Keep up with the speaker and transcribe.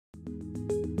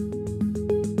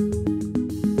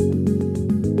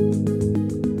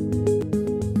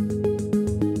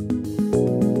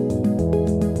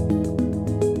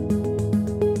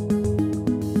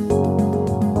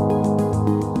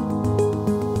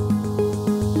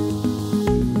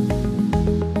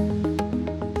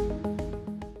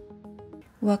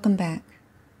welcome back.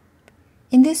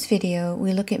 In this video,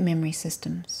 we look at memory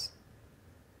systems.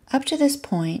 Up to this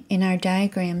point in our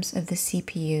diagrams of the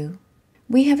CPU,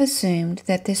 we have assumed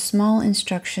that this small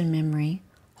instruction memory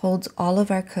holds all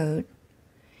of our code,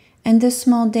 and this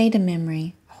small data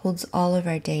memory holds all of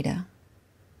our data.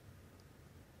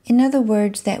 In other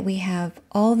words, that we have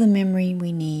all the memory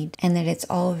we need and that it's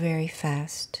all very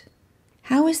fast.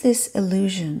 How is this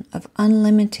illusion of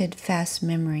unlimited fast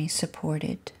memory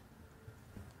supported?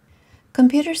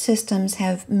 Computer systems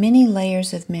have many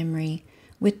layers of memory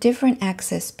with different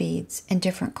access speeds and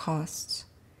different costs.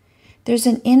 There's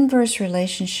an inverse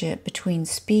relationship between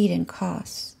speed and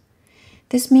costs.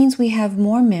 This means we have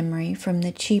more memory from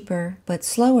the cheaper but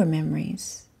slower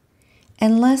memories,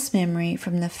 and less memory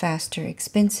from the faster,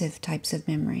 expensive types of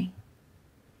memory.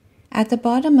 At the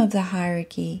bottom of the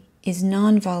hierarchy is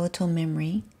non-volatile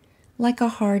memory, like a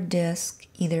hard disk,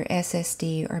 either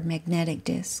SSD or magnetic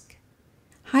disk.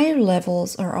 Higher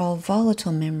levels are all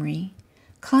volatile memory.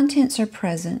 Contents are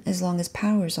present as long as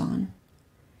power's on.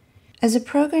 As a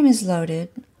program is loaded,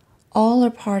 all or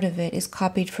part of it is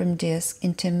copied from disk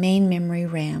into main memory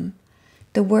RAM,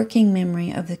 the working memory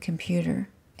of the computer.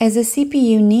 As the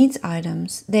CPU needs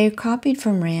items, they are copied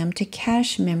from RAM to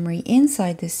cache memory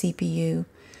inside the CPU,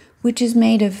 which is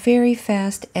made of very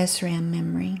fast SRAM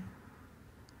memory.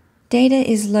 Data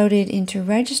is loaded into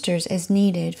registers as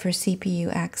needed for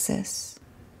CPU access.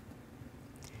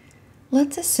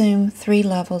 Let's assume 3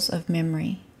 levels of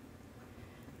memory.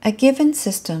 A given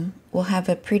system will have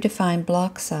a predefined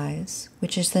block size,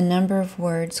 which is the number of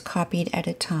words copied at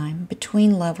a time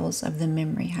between levels of the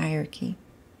memory hierarchy.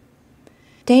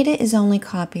 Data is only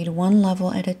copied one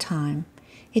level at a time.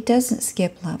 It doesn't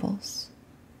skip levels.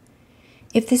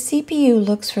 If the CPU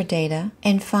looks for data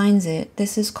and finds it,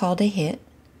 this is called a hit.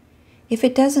 If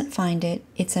it doesn't find it,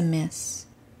 it's a miss.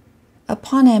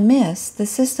 Upon a miss, the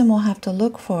system will have to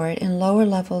look for it in lower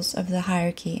levels of the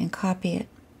hierarchy and copy it.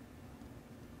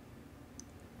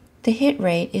 The hit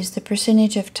rate is the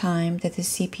percentage of time that the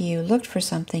CPU looked for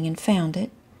something and found it.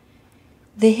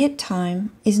 The hit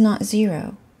time is not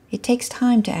zero. It takes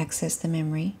time to access the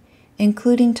memory,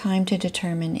 including time to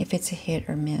determine if it's a hit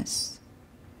or miss.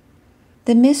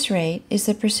 The miss rate is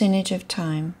the percentage of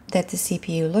time that the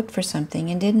CPU looked for something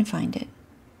and didn't find it.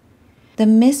 The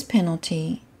miss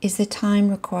penalty is the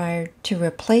time required to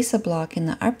replace a block in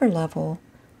the upper level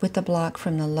with a block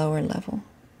from the lower level.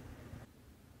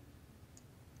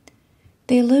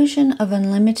 The illusion of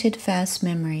unlimited fast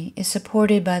memory is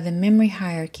supported by the memory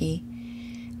hierarchy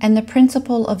and the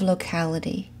principle of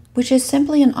locality, which is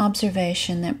simply an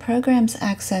observation that programs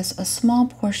access a small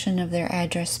portion of their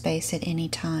address space at any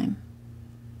time.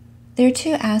 There are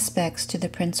 2 aspects to the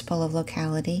principle of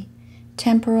locality,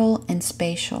 temporal and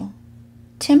spatial.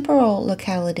 Temporal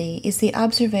locality is the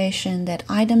observation that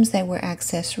items that were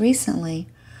accessed recently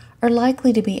are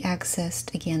likely to be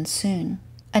accessed again soon.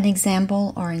 An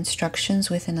example are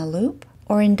instructions within a loop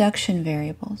or induction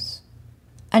variables.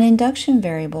 An induction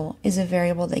variable is a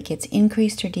variable that gets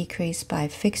increased or decreased by a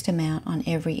fixed amount on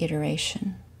every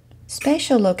iteration.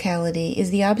 Spatial locality is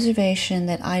the observation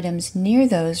that items near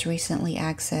those recently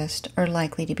accessed are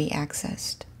likely to be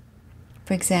accessed.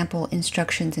 For example,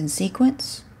 instructions in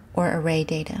sequence or array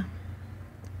data.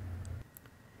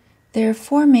 There are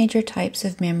 4 major types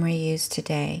of memory used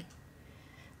today.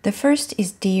 The first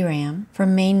is DRAM for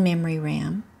main memory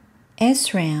RAM.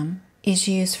 SRAM is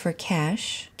used for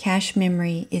cache. Cache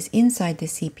memory is inside the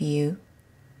CPU.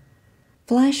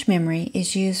 Flash memory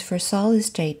is used for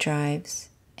solid-state drives,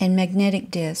 and magnetic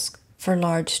disk for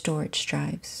large storage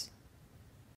drives.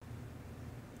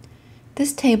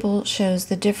 This table shows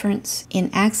the difference in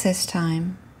access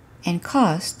time and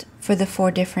cost for the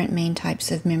 4 different main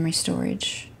types of memory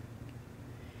storage.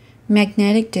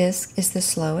 Magnetic disk is the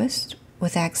slowest,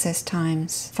 with access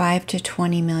times 5 to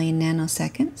 20 million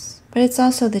nanoseconds, but it's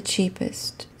also the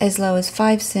cheapest, as low as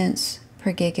 5 cents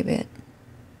per gigabit.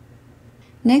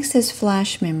 Next is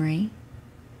flash memory,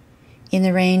 in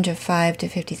the range of 5 to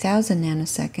 50,000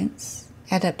 nanoseconds,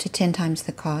 at up to 10 times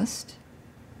the cost.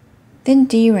 Then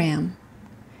DRAM,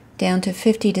 down to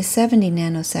 50 to 70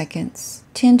 nanoseconds,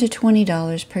 $10 to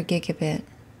 $20 per gigabit.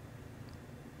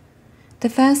 The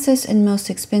fastest and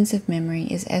most expensive memory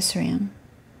is SRAM,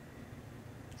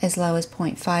 as low as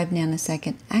 0.5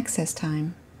 nanosecond access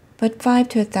time, but $5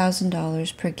 to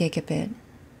 $1,000 per gigabit.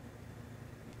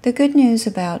 The good news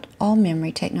about all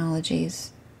memory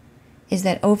technologies is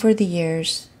that over the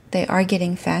years, they are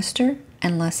getting faster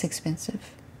and less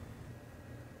expensive.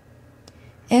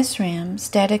 SRAM,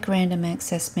 static random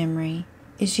access memory,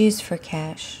 is used for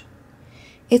cache.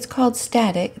 It's called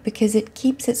static because it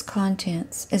keeps its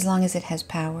contents as long as it has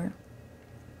power.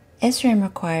 SRAM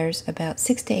requires about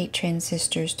 6 to 8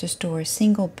 transistors to store a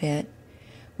single bit,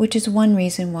 which is one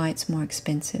reason why it's more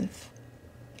expensive.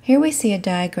 Here we see a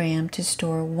diagram to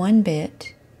store one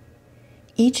bit.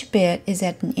 Each bit is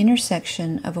at an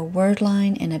intersection of a word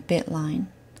line and a bit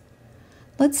line.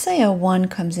 Let's say a 1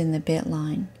 comes in the bit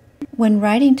line. When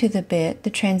writing to the bit, the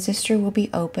transistor will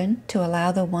be open to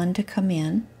allow the 1 to come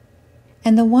in,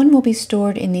 and the 1 will be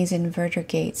stored in these inverter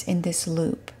gates in this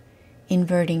loop,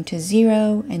 inverting to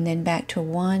 0 and then back to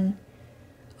 1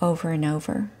 over and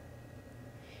over.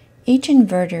 Each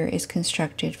inverter is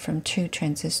constructed from 2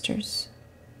 transistors.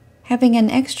 Having an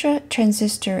extra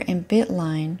transistor and bit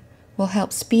line will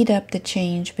help speed up the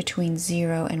change between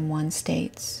 0 and 1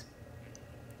 states.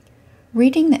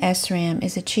 Reading the SRAM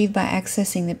is achieved by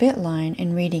accessing the bit line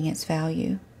and reading its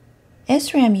value.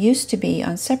 SRAM used to be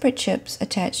on separate chips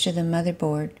attached to the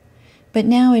motherboard, but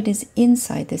now it is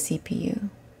inside the CPU.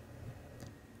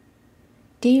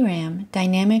 DRAM,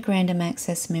 Dynamic Random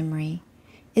Access Memory,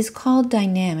 is called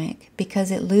dynamic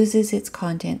because it loses its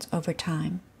contents over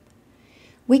time.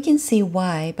 We can see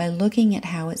why by looking at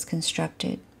how it's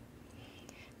constructed.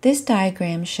 This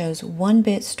diagram shows one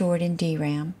bit stored in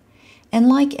DRAM, and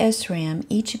like SRAM,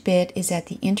 each bit is at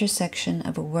the intersection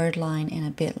of a word line and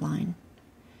a bit line.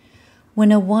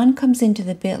 When a 1 comes into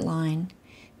the bit line,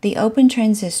 the open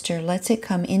transistor lets it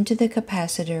come into the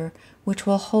capacitor, which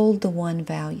will hold the 1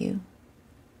 value.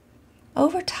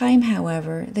 Over time,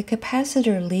 however, the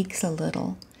capacitor leaks a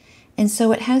little, and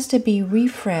so it has to be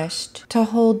refreshed to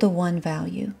hold the 1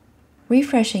 value.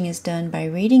 Refreshing is done by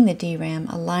reading the DRAM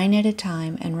a line at a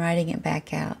time and writing it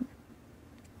back out.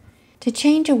 To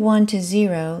change a 1 to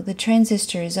 0, the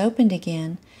transistor is opened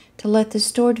again to let the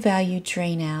stored value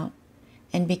drain out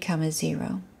and become a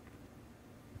 0.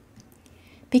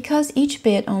 Because each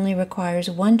bit only requires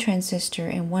 1 transistor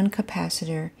and 1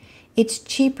 capacitor, it's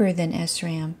cheaper than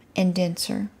SRAM and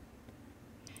denser.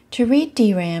 To read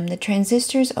DRAM, the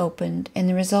transistor is opened and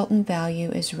the resultant value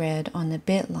is read on the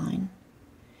bit line.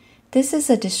 This is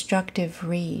a destructive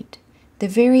read. The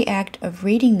very act of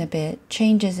reading the bit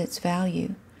changes its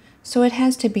value, so it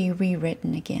has to be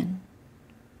rewritten again.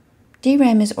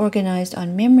 DRAM is organized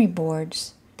on memory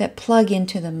boards that plug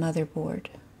into the motherboard.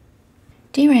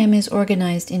 DRAM is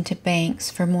organized into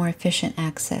banks for more efficient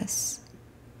access.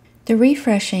 The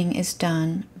refreshing is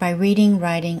done by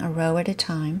writing a row at a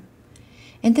time,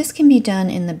 and this can be done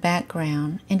in the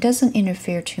background and doesn't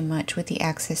interfere too much with the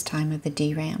access time of the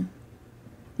DRAM.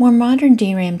 More modern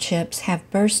DRAM chips have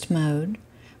burst mode,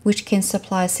 which can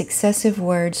supply successive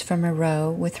words from a row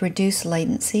with reduced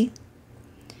latency.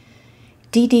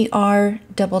 DDR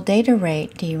double data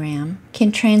rate DRAM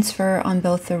can transfer on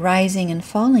both the rising and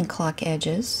falling clock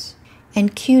edges,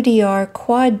 and QDR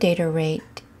quad data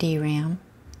rate DRAM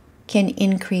can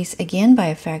increase again by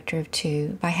a factor of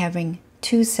 2 by having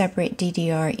 2 separate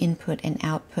DDR input and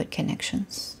output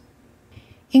connections.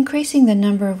 Increasing the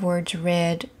number of words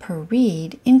read per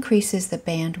read increases the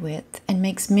bandwidth and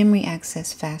makes memory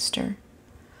access faster.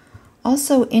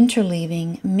 Also,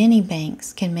 interleaving many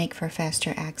banks can make for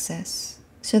faster access,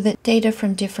 so that data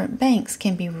from different banks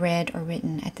can be read or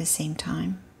written at the same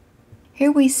time.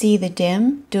 Here we see the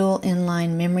DIMM dual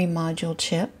inline memory module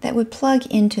chip that would plug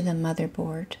into the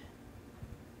motherboard.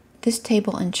 This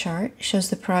table and chart shows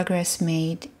the progress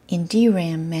made in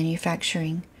DRAM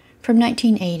manufacturing from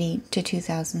 1980 to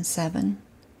 2007.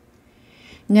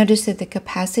 Notice that the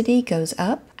capacity goes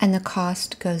up and the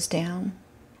cost goes down.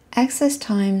 Access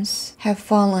times have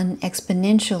fallen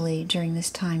exponentially during this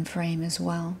time frame as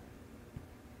well.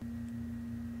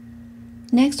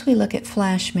 Next, we look at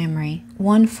flash memory,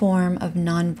 one form of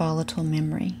non-volatile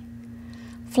memory.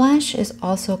 Flash is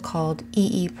also called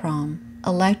EEPROM,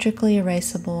 electrically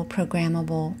erasable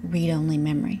programmable read-only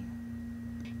memory.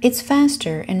 It's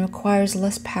faster and requires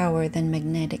less power than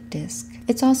magnetic disk.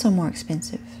 It's also more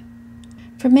expensive.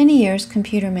 For many years,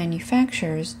 computer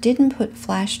manufacturers didn't put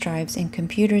flash drives in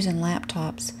computers and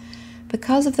laptops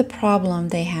because of the problem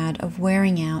they had of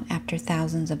wearing out after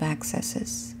thousands of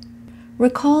accesses.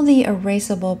 Recall the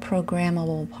erasable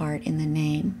programmable part in the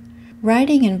name.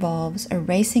 Writing involves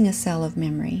erasing a cell of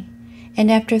memory,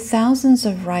 and after thousands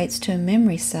of writes to a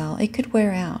memory cell, it could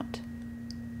wear out.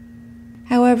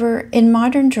 However, in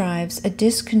modern drives, a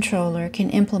disk controller can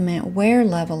implement wear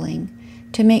leveling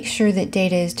to make sure that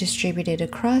data is distributed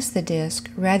across the disk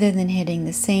rather than hitting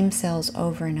the same cells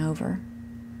over and over.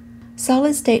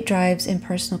 Solid-state drives in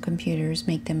personal computers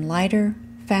make them lighter,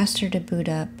 faster to boot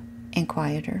up, and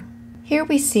quieter. Here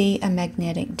we see a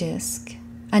magnetic disk,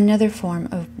 another form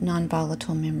of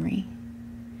non-volatile memory.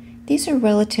 These are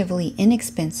relatively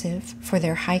inexpensive for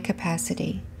their high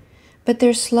capacity, but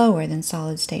they're slower than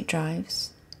solid-state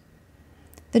drives.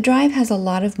 The drive has a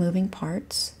lot of moving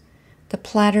parts. The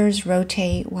platters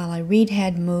rotate while a read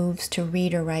head moves to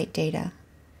read or write data.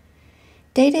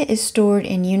 Data is stored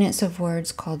in units of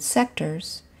words called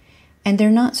sectors, and they're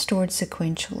not stored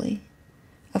sequentially.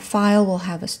 A file will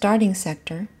have a starting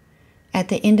sector. At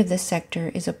the end of the sector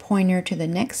is a pointer to the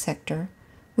next sector,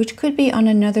 which could be on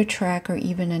another track or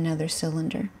even another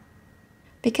cylinder.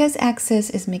 Because access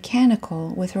is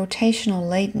mechanical with rotational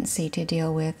latency to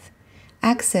deal with,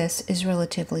 access is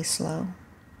relatively slow.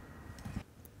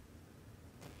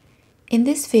 In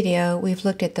this video, we've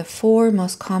looked at the 4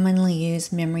 most commonly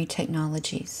used memory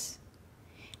technologies,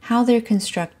 how they're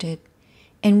constructed,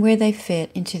 and where they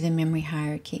fit into the memory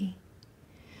hierarchy.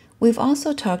 We've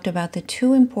also talked about the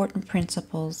 2 important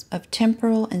principles of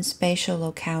temporal and spatial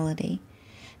locality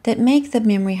that make the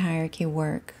memory hierarchy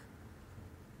work.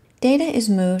 Data is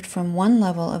moved from one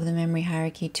level of the memory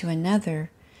hierarchy to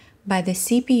another by the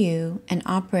CPU and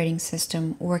operating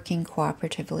system working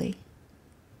cooperatively.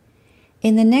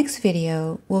 In the next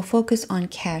video, we'll focus on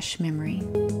cache memory.